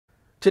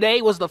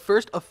Today was the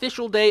first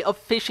official day of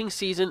fishing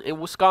season in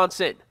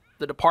Wisconsin.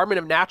 The Department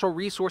of Natural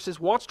Resources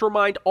wants to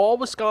remind all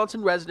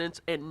Wisconsin residents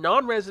and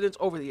non-residents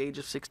over the age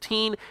of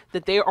 16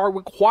 that they are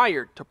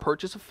required to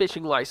purchase a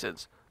fishing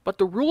license. But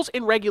the rules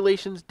and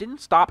regulations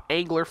didn't stop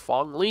angler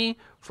Fong Lee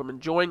from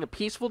enjoying a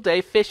peaceful day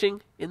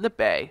fishing in the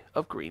Bay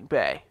of Green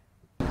Bay.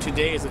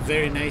 Today is a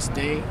very nice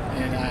day,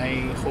 and I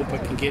hope I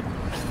can get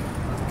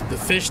the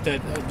fish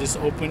that just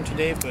opened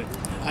today, but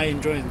I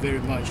enjoy it very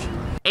much.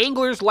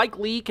 Anglers like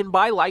Lee can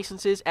buy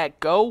licenses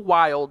at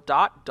gowild.wi.gov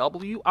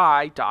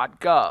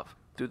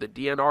through the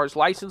DNR's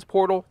license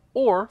portal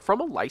or from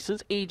a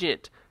licensed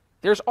agent.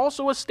 There's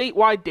also a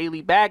statewide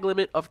daily bag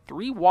limit of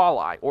 3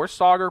 walleye or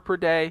sauger per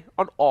day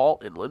on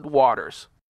all inland waters.